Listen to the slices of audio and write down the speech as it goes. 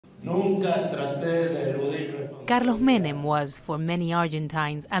Carlos Menem was, for many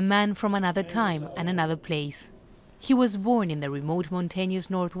Argentines, a man from another time and another place. He was born in the remote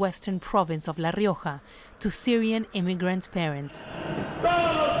mountainous northwestern province of La Rioja to Syrian immigrant parents.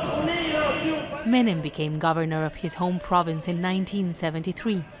 Menem became governor of his home province in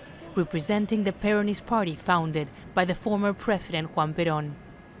 1973, representing the Peronist party founded by the former president Juan Perón.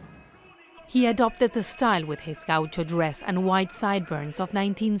 He adopted the style with his gaucho dress and white sideburns of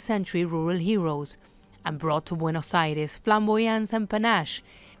 19th century rural heroes, and brought to Buenos Aires flamboyance and panache,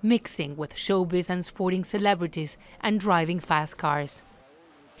 mixing with showbiz and sporting celebrities and driving fast cars.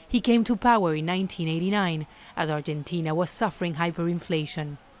 He came to power in 1989 as Argentina was suffering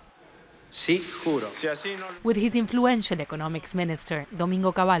hyperinflation. Sí, juro. With his influential economics minister,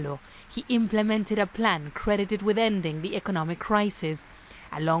 Domingo Cavallo, he implemented a plan credited with ending the economic crisis,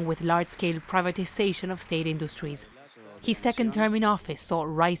 along with large-scale privatization of state industries. His second term in office saw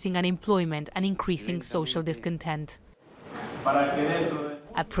rising unemployment and increasing social discontent.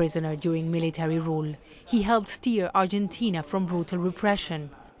 A prisoner during military rule, he helped steer Argentina from brutal repression,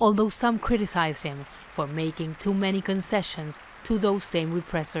 although some criticized him for making too many concessions to those same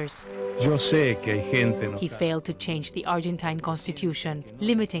repressors. He failed to change the Argentine constitution,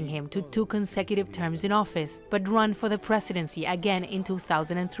 limiting him to 2 consecutive terms in office, but ran for the presidency again in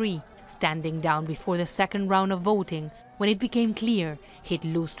 2003, standing down before the second round of voting when it became clear he'd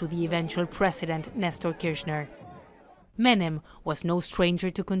lose to the eventual president Néstor Kirchner. Menem was no stranger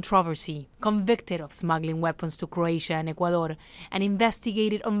to controversy, convicted of smuggling weapons to Croatia and Ecuador, and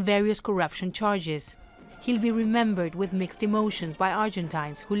investigated on various corruption charges. He'll be remembered with mixed emotions by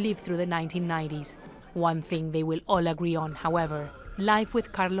Argentines who lived through the 1990s. One thing they will all agree on, however, life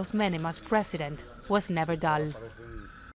with Carlos Menem as president was never dull.